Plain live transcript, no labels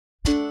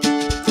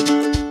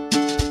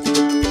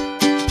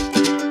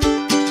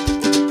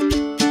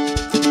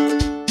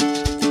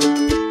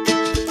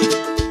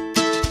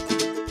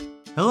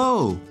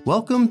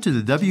Welcome to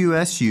the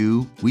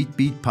WSU Wheat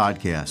Beat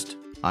Podcast.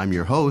 I'm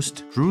your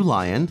host, Drew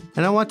Lyon,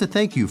 and I want to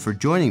thank you for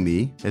joining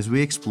me as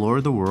we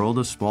explore the world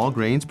of small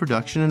grains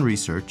production and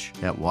research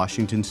at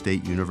Washington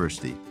State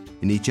University.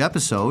 In each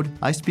episode,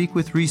 I speak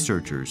with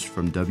researchers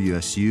from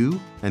WSU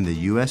and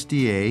the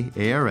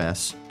USDA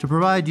ARS to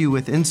provide you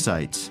with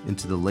insights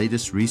into the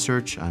latest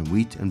research on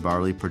wheat and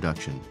barley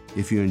production.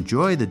 If you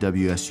enjoy the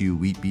WSU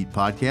Wheat Beat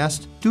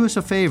podcast, do us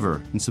a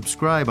favor and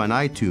subscribe on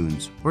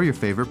iTunes or your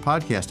favorite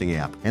podcasting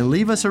app. And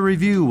leave us a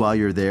review while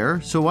you're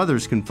there so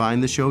others can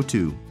find the show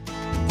too.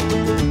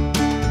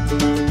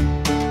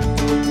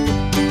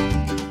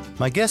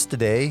 My guest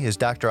today is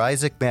Dr.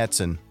 Isaac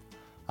Matson.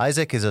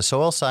 Isaac is a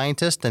soil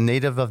scientist and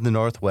native of the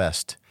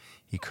Northwest.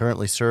 He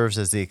currently serves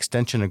as the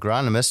extension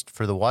agronomist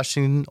for the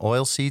Washington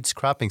Oilseeds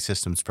Cropping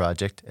Systems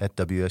Project at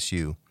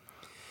WSU.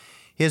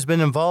 He has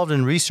been involved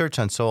in research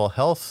on soil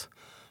health,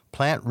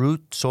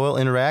 plant-root soil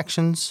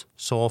interactions,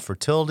 soil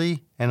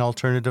fertility, and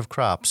alternative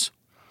crops.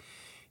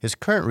 His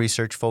current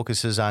research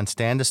focuses on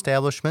stand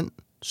establishment,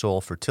 soil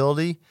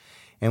fertility,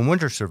 and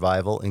winter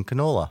survival in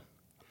canola.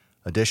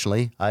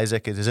 Additionally,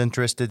 Isaac is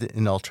interested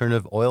in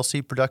alternative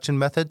oilseed production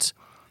methods,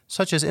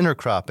 such as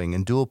intercropping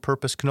and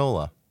dual-purpose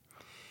canola.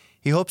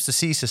 He hopes to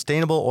see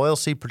sustainable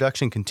oilseed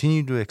production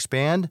continue to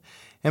expand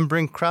and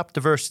bring crop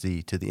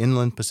diversity to the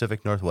inland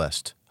Pacific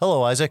Northwest.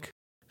 Hello, Isaac.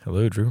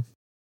 Hello, Drew.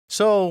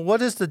 So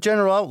what is the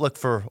general outlook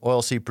for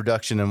oilseed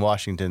production in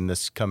Washington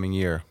this coming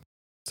year?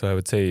 So I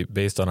would say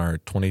based on our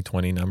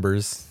 2020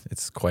 numbers,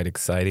 it's quite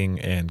exciting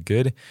and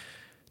good.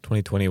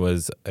 2020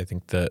 was, I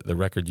think, the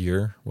record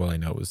year. Well, I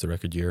know it was the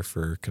record year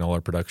for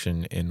canola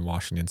production in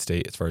Washington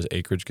State as far as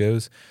acreage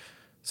goes.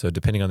 So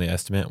depending on the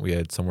estimate, we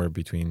had somewhere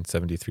between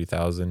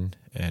 73,000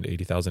 and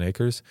 80,000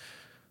 acres.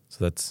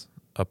 So that's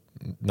up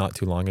not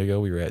too long ago.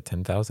 We were at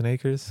 10,000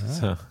 acres.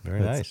 So very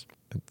nice.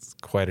 It's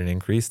quite an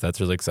increase. That's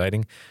really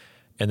exciting.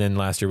 And then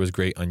last year was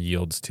great on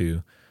yields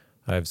too.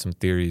 I have some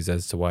theories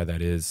as to why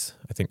that is.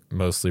 I think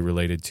mostly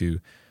related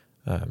to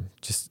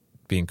just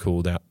being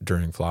cooled out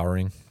during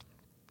flowering,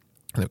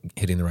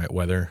 hitting the right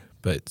weather.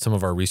 But some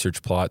of our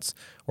research plots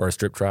or our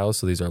strip trials,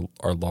 so these are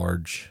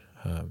large,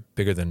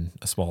 bigger than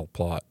a small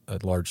plot, a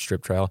large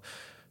strip trial.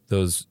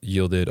 Those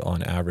yielded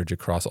on average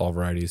across all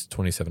varieties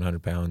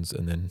 2,700 pounds,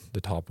 and then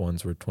the top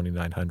ones were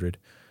 2,900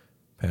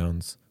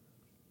 pounds.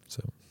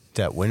 So is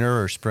that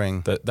winter or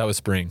spring? That was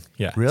spring,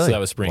 yeah. Really? So that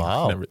was spring.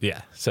 Wow.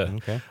 Yeah. So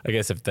okay. I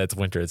guess if that's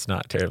winter, it's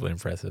not terribly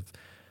impressive.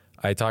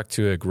 I talked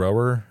to a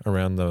grower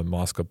around the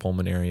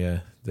Moscow-Pullman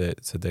area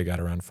that said they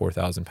got around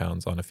 4,000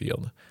 pounds on a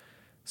field.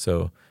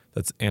 So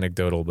that's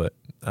anecdotal, but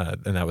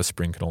and that was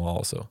spring canola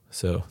also.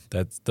 So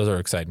those are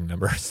exciting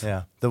numbers.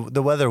 Yeah,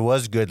 the weather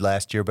was good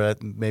last year,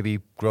 but maybe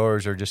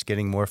growers are just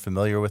getting more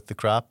familiar with the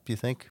crop. Do you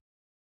think?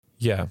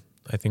 Yeah,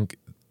 I think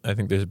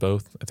there's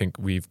both. I think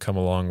we've come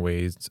a long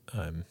ways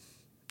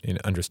in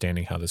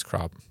understanding how this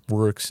crop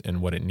works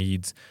and what it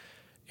needs.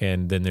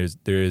 And then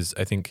there is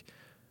I think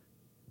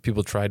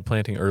people tried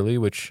planting early,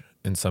 which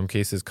in some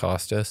cases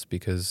cost us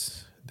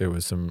because there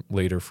was some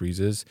later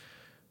freezes.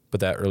 But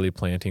that early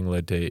planting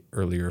led to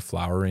earlier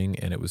flowering,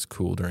 and it was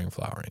cool during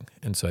flowering.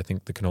 And so I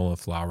think the canola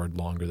flowered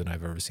longer than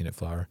I've ever seen it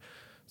flower.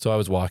 So I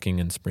was walking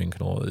in spring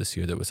canola this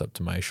year that was up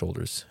to my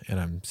shoulders, and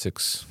I'm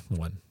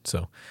 6'1".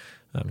 So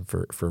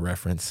for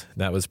reference,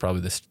 that was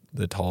probably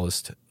the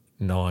tallest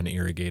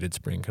non-irrigated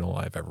spring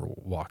canola I've ever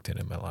walked in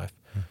my life.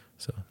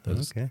 So that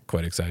was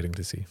quite exciting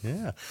to see.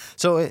 Yeah.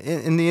 So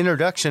in the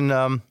introduction,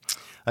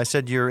 I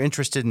said you're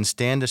interested in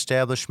stand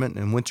establishment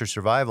and winter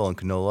survival in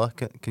canola.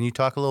 Can you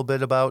talk a little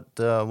bit about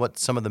what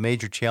some of the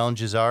major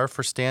challenges are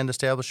for stand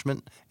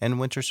establishment and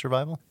winter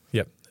survival?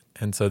 Yep.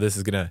 And so this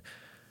is going to,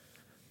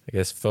 I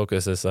guess,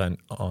 focus us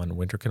on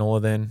winter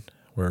canola then,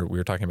 where we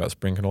were talking about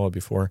spring canola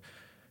before.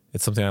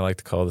 It's something I like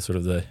to call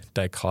the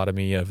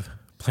dichotomy of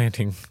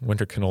planting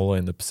winter canola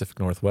in the Pacific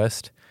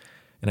Northwest,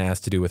 and it has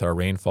to do with our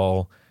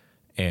rainfall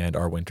and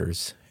our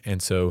winters.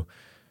 And so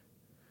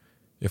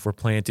if we're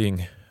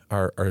planting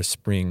our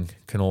spring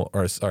canola,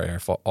 our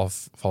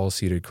fall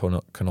seeded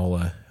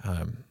canola,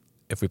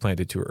 if we plant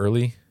it too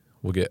early,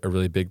 we'll get a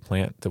really big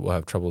plant that will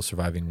have trouble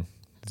surviving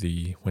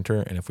the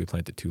winter. And if we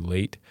plant it too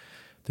late,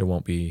 there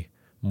won't be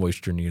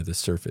moisture near the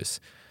surface.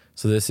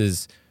 So this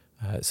is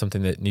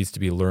something that needs to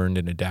be learned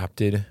and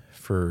adapted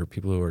for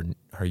people who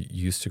are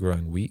used to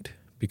growing wheat,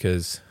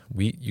 because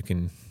wheat, you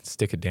can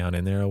stick it down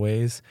in there a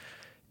ways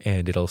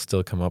and it'll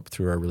still come up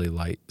through our really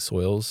light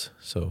soils.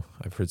 So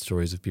I've heard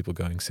stories of people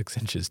going 6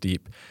 inches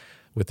deep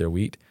with their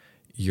wheat.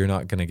 You're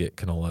not going to get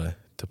canola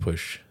to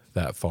push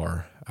that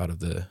far out of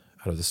the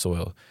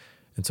soil.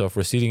 And so if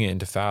we're seeding it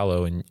into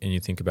fallow, and you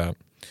think about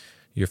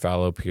your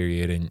fallow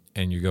period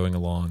and you're going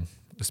along,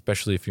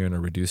 especially if you're in a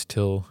reduced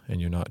till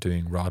and you're not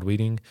doing rod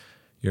weeding,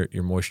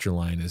 your moisture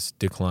line is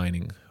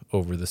declining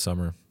over the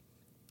summer.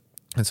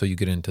 And so you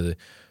get into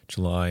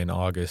July and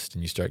August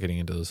and you start getting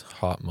into those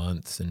hot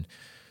months and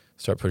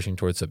start pushing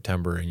towards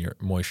September, and your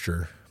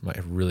moisture might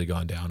have really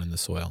gone down in the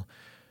soil.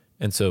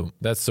 And so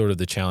that's sort of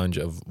the challenge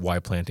of why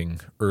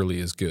planting early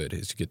is good,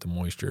 is to get the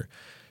moisture.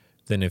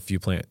 Then if you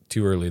plant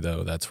too early,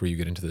 though, that's where you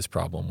get into this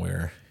problem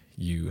where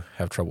you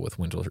have trouble with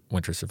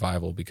winter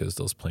survival because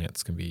those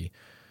plants can be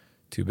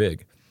too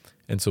big.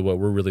 And so what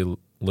we're really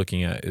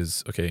looking at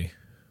is, okay,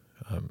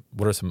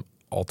 what are some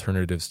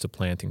alternatives to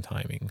planting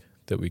timing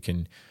that we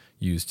can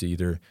use to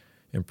either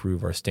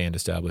improve our stand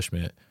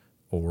establishment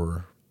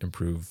or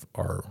improve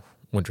our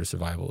winter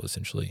survival,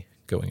 essentially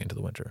going into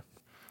the winter.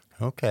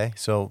 Okay,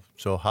 so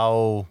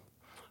how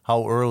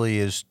early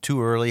is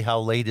too early? How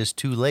late is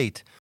too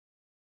late?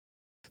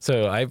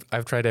 So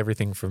I've tried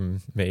everything from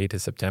May to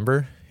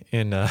September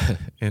in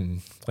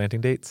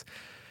planting dates,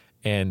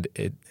 and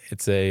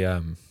it's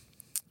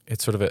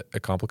sort of a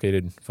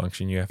complicated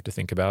function you have to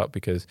think about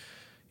because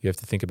you have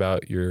to think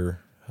about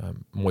your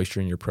moisture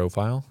in your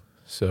profile.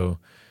 So,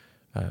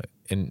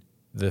 and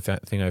the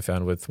thing I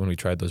found with when we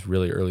tried those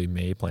really early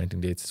May planting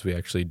dates is we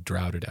actually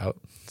droughted out.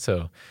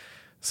 So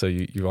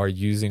you are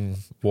using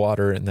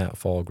water in that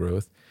fall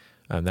growth.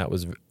 That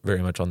was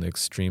very much on the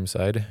extreme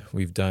side.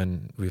 We've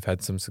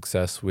had some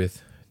success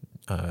with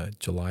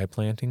July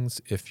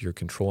plantings if you're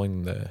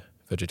controlling the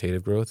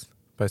vegetative growth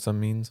by some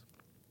means.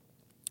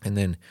 And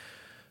then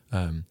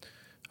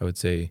I would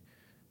say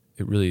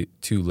it really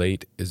too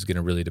late is going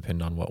to really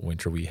depend on what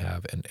winter we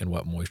have and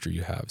what moisture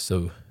you have.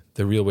 So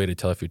the real way to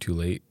tell if you're too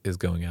late is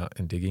going out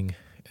and digging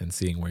and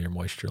seeing where your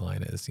moisture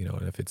line is,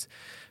 and if it's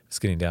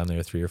getting down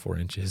there 3 or 4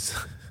 inches,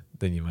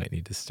 then you might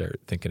need to start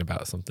thinking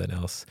about something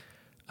else.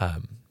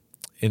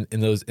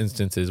 In those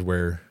instances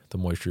where the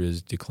moisture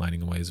is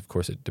declining in ways, of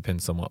course, it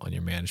depends somewhat on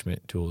your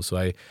management tools. So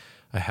I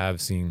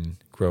have seen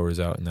growers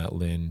out in that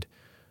Lind,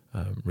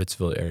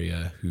 Ritzville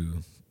area who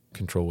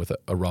control with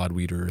a rod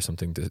weeder or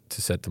something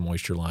to set the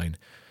moisture line.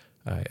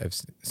 I've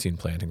seen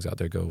plantings out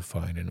there go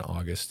fine in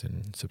August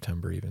and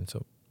September even.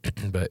 So,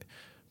 but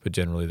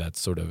generally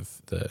that's sort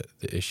of the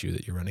issue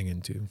that you're running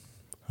into.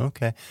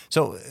 Okay.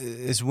 So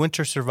is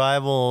winter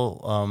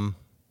survival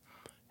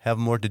have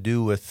more to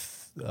do with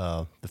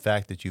the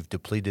fact that you've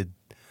depleted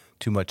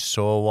too much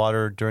soil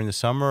water during the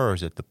summer, or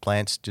is it the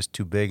plant's just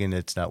too big and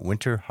it's not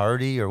winter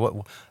hardy, or what?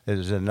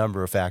 There's a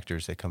number of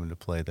factors that come into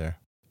play there.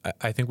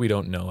 I think we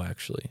don't know,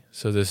 actually.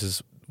 So this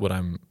is what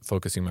I'm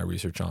focusing my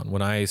research on.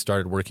 When I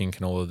started working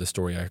canola, the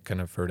story I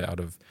kind of heard out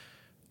of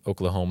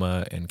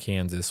Oklahoma and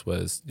Kansas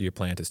was your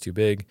plant is too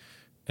big,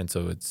 and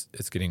so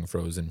it's getting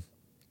frozen.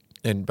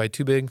 And by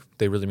too big,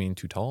 they really mean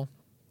too tall.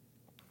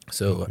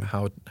 So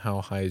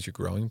how high is your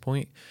growing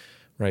point,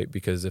 right?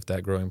 Because if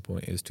that growing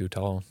point is too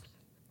tall,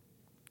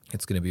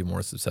 it's going to be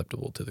more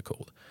susceptible to the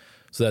cold.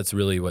 So that's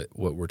really what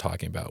we're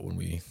talking about when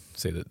we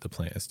say that the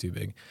plant is too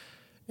big.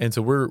 And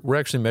so we're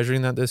actually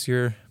measuring that this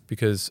year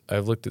because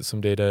I've looked at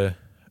some data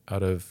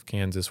out of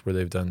Kansas where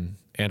they've done,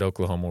 and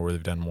Oklahoma where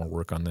they've done more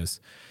work on this.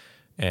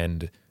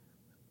 And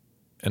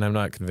I'm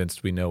not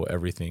convinced we know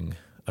everything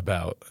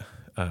about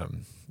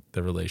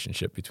the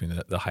relationship between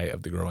the height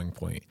of the growing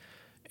point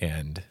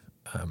and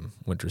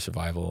winter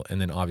survival.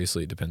 And then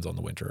obviously it depends on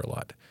the winter a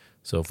lot.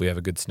 So if we have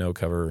a good snow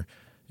cover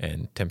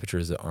and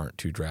temperatures that aren't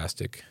too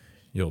drastic,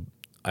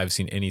 I've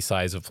seen any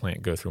size of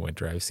plant go through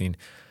winter. I've seen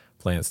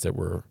plants that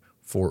were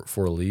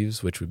four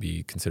leaves, which would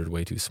be considered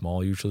way too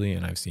small usually.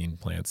 And I've seen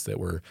plants that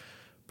were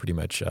pretty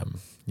much,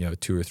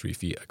 2 or 3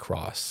 feet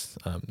across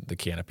the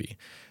canopy.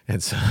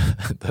 And so,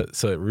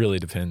 so it really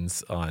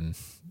depends on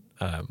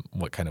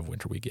what kind of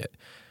winter we get.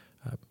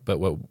 But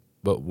what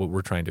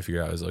we're trying to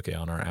figure out is, okay,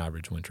 on our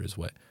average winters,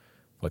 what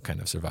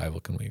kind of survival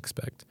can we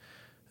expect?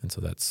 And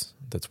so that's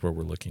where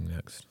we're looking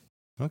next.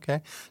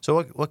 Okay.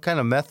 So what kind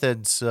of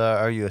methods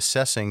are you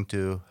assessing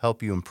to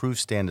help you improve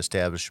stand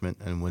establishment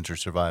and winter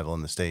survival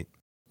in the state?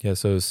 Yeah,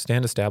 so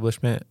stand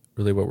establishment,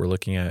 really what we're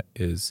looking at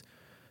is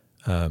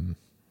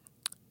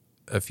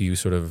a few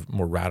sort of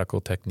more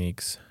radical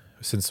techniques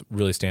since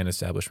really stand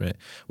establishment.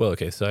 Well,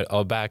 okay, so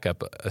I'll back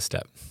up a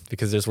step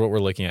because there's what we're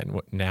looking at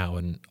now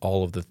and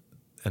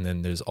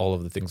then there's all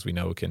of the things we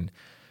know can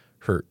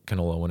hurt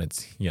canola when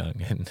it's young.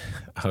 And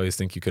I always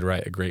think you could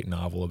write a great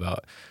novel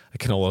about a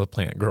canola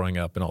plant growing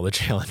up and all the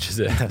challenges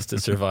it has to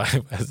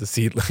survive as a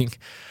seedling.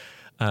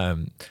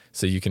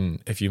 So you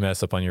can, if you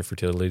mess up on your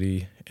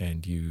fertility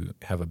and you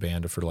have a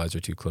band of fertilizer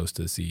too close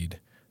to the seed,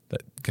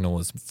 that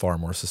canola is far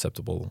more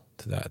susceptible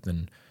to that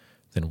than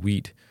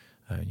wheat.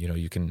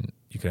 You can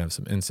have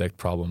some insect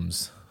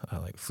problems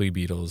like flea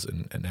beetles,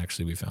 and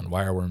actually we found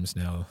wireworms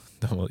now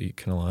that will eat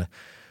canola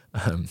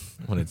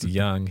when it's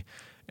young,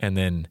 and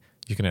then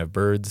you can have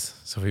birds.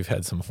 So we've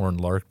had some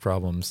horned lark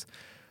problems.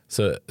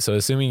 So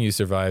assuming you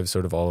survive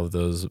sort of all of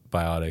those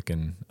biotic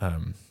and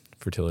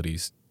fertility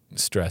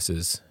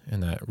stresses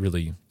in that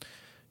really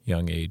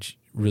young age,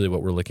 really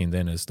what we're looking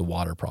then is the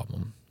water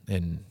problem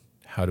and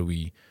how do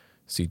we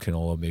seed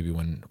canola maybe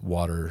when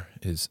water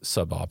is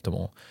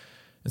suboptimal.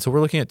 And so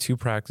we're looking at 2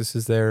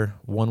 practices there.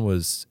 One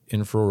was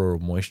infrarural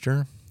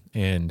moisture,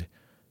 and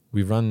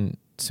we've run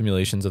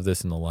simulations of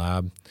this in the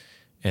lab,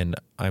 and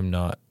I'm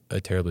not a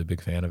terribly big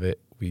fan of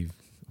it. We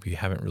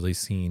haven't really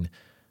seen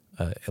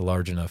a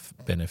large enough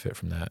benefit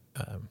from that.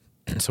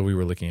 So we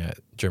were looking at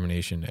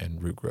germination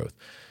and root growth.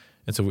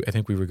 And so I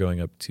think we were going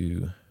up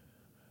to,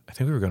 I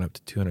think we were going up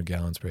to 200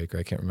 gallons per acre.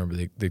 I can't remember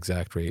the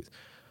exact rate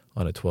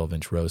on a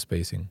 12-inch row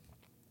spacing,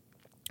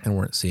 and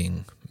weren't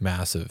seeing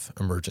massive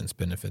emergence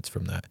benefits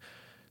from that.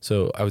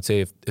 So I would say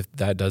if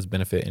that does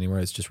benefit anywhere,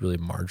 it's just really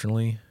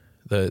marginally.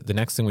 The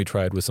next thing we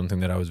tried was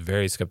something that I was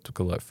very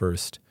skeptical at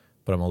first,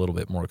 but I'm a little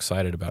bit more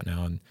excited about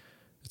now. And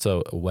it's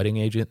a wetting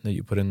agent that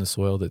you put in the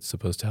soil that's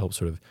supposed to help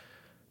sort of,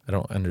 I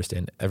don't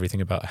understand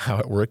everything about how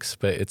it works,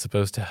 but it's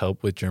supposed to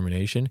help with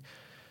germination.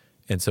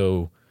 And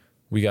so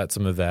we got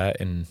some of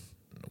that and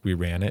we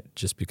ran it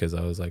just because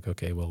I was like,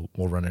 okay, well,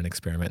 we'll run an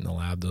experiment in the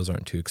lab. Those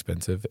aren't too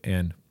expensive.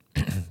 And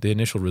the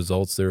initial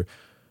results there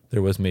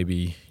was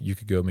maybe, you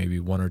could go maybe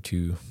 1 or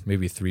 2,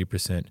 maybe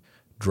 3%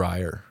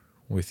 drier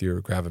with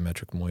your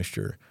gravimetric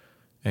moisture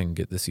and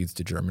get the seeds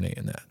to germinate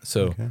in that.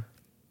 So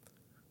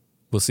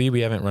we'll see.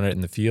 We haven't run it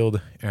in the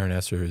field. Aaron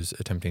Esser is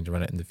attempting to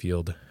run it in the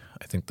field.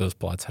 I think those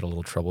plots had a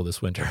little trouble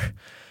this winter.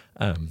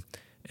 And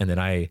then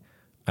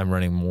I'm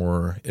running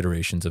more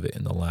iterations of it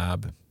in the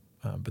lab.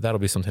 But that'll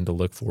be something to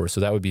look for.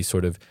 So that would be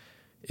sort of,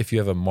 if you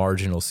have a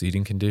marginal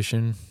seeding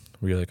condition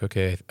where you're like,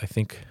 okay, I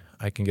think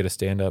I can get a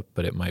stand up,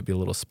 but it might be a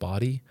little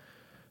spotty,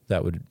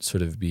 that would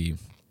sort of be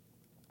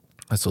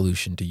a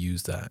solution to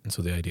use that. And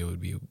so the idea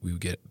would be we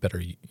would get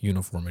better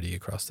uniformity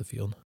across the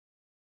field.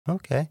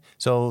 Okay.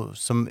 So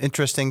some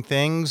interesting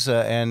things,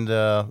 and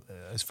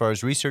as far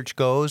as research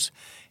goes,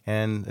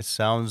 and it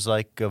sounds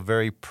like a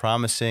very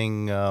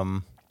promising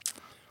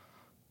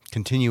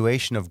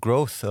continuation of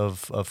growth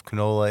of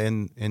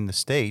canola in the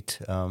state,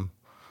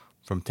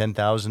 from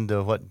 10,000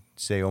 to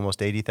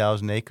almost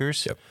 80,000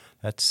 acres. Yep.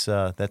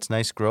 That's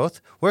nice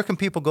growth. Where can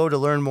people go to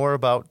learn more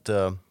about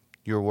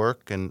your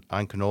work and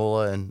on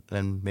canola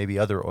and maybe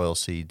other oil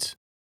seeds?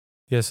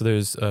 Yeah, so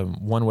there's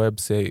one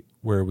website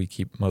where we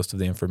keep most of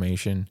the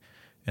information,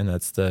 and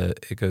it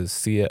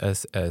goes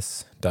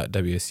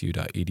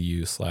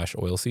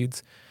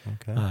cass.wsu.edu/oilseeds.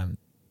 Okay.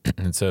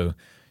 And so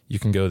you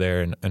can go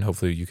there, and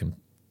hopefully you can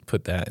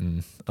put that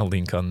in a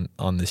link on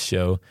this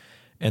show.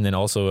 And then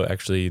also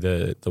actually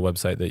the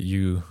website that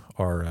you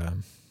are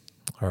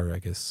I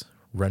guess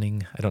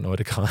running, I don't know what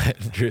to call it,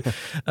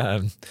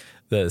 the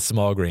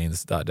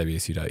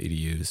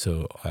smallgrains.wsu.edu.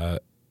 So I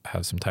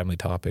have some timely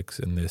topics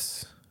in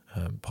this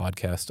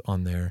podcast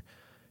on there.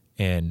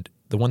 And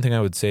the one thing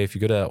I would say, if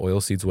you go to that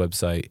Oilseeds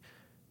website,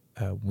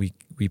 we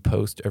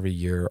post every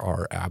year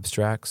our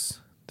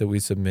abstracts that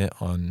we submit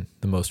on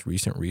the most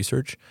recent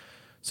research.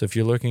 So if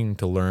you're looking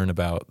to learn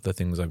about the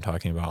things I'm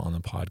talking about on the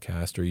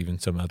podcast, or even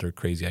some other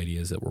crazy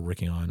ideas that we're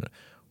working on,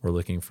 or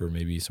looking for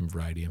maybe some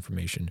variety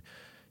information,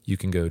 you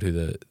can go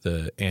to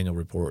the annual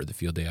report or the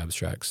field day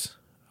abstracts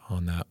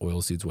on that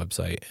Oilseeds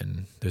website,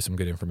 and there's some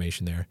good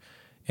information there.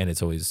 And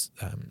it's always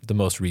the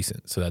most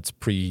recent. So that's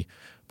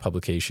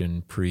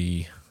pre-publication,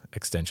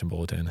 pre-extension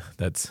bulletin.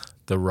 That's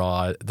the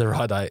raw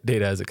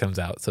data as it comes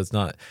out. So it's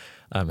not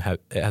it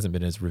hasn't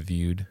been as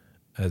reviewed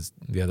as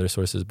the other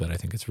sources, but I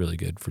think it's really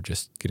good for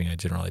just getting a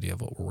general idea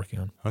of what we're working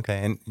on.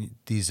 Okay, and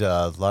these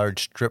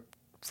large strip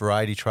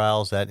variety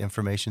trials, that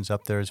information's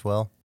up there as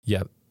well?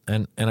 Yeah,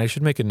 and I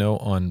should make a note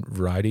on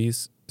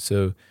varieties.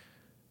 So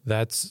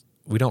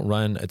we don't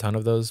run a ton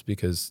of those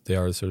because they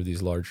are sort of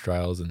these large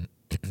trials and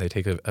they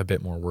take a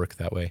bit more work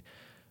that way.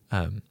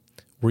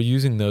 We're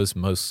using those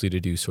mostly to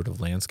do sort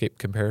of landscape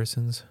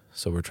comparisons.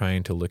 So we're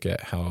trying to look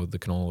at how the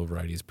canola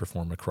varieties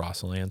perform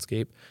across a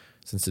landscape.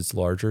 Since it's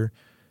larger,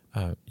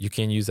 you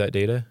can use that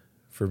data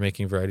for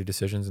making variety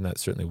decisions, and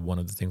that's certainly one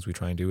of the things we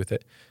try and do with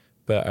it.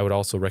 But I would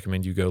also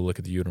recommend you go look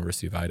at the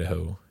University of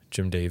Idaho.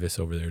 Jim Davis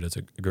over there does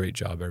a great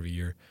job every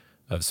year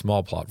of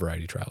small plot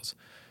variety trials.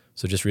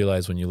 So just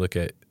realize when you look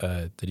at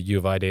the U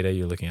of I data,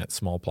 you're looking at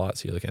small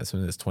plots. You're looking at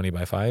something that's 20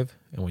 by 5.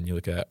 And when you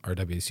look at our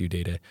WSU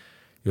data,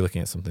 you're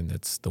looking at something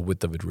that's the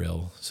width of a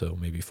drill, so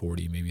maybe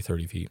 40, maybe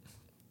 30 feet,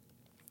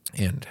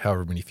 and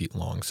however many feet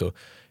long. So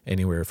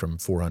anywhere from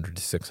 400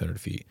 to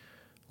 600 feet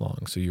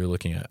long. So you're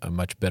looking at a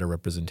much better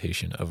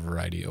representation of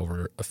variety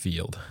over a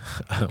field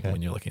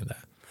when you're looking at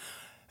that.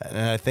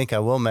 And I think I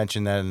will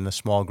mention that in the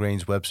Small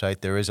Grains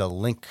website, there is a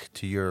link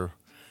to your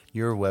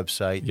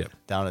website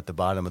down at the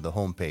bottom of the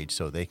homepage,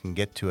 so they can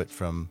get to it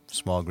from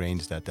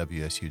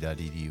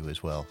smallgrains.wsu.edu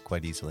as well,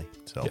 quite easily.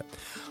 So,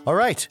 All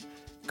right.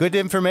 Good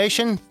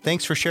information.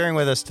 Thanks for sharing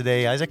with us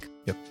today, Isaac.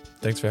 Yep.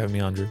 Thanks for having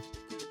me on, Drew.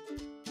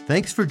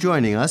 Thanks for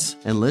joining us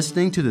and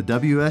listening to the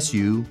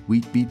WSU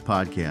Wheat Beat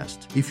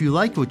Podcast. If you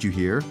like what you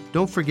hear,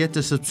 don't forget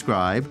to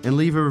subscribe and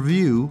leave a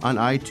review on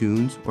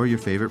iTunes or your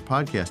favorite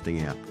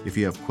podcasting app. If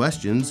you have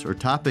questions or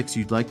topics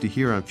you'd like to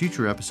hear on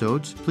future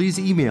episodes, please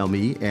email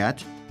me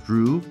at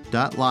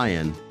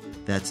drew.lyon,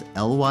 that's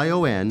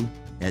Lyon,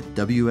 at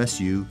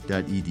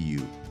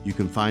wsu.edu. You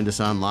can find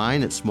us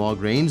online at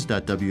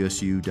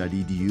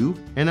smallgrains.wsu.edu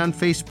and on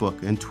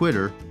Facebook and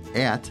Twitter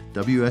at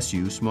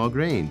WSU Small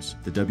Grains.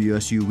 The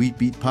WSU Wheat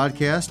Beat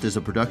Podcast is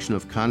a production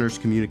of Connors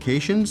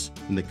Communications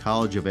in the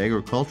College of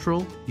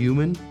Agricultural,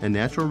 Human, and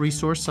Natural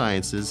Resource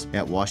Sciences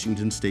at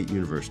Washington State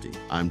University.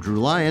 I'm Drew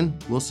Lyon.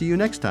 We'll see you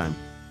next time.